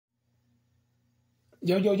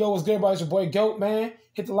Yo, yo, yo, what's good, everybody? It's your boy Goat, man.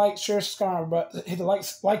 Hit the like, share, subscribe, bro. Hit the like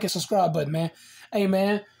and subscribe button, man. Hey,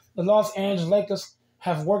 man, the Los Angeles Lakers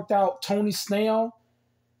have worked out Tony Snail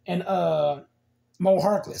and Mo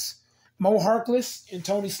Harkless. Mo Harkless and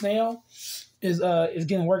Tony Snail is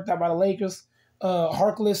getting worked out by the Lakers.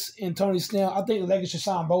 Harkless and Tony Snail, I think the Lakers should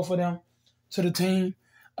sign both of them to the team.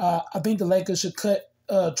 I think the Lakers should cut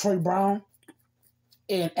Troy Brown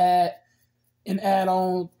and add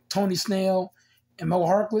on Tony Snail and Mo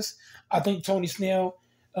Harkless. I think Tony Snail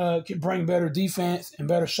can bring better defense and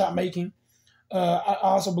better shot making. I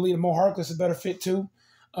also believe that Mo Harkless is a better fit too.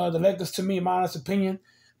 The Lakers, to me, in my honest opinion,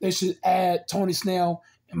 they should add Tony Snail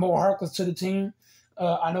and Mo Harkless to the team.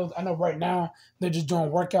 I know right now they're just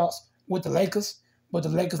doing workouts with the Lakers, but the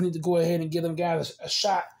Lakers need to go ahead and give them guys a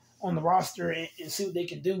shot on the roster and see what they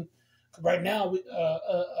can do. Right now,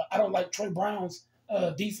 I don't like Troy Brown's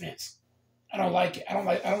defense. I don't like it. I don't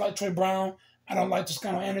like Troy Brown. I don't like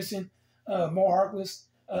Toscano Anderson. Mo Harkless.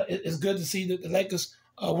 It's good to see that the Lakers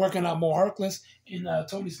working out Mo Harkless and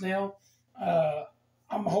Tony Snell.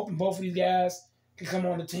 I'm hoping both of these guys can come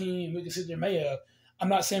on the team. We can sit there. I'm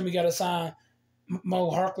not saying we got to sign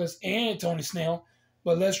Mo Harkless and Tony Snell,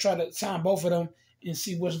 but let's try to sign both of them and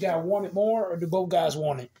see which guy want it more, or do both guys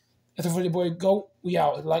want it. That's it for your boy Goat. We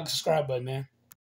out. Like, subscribe button, man.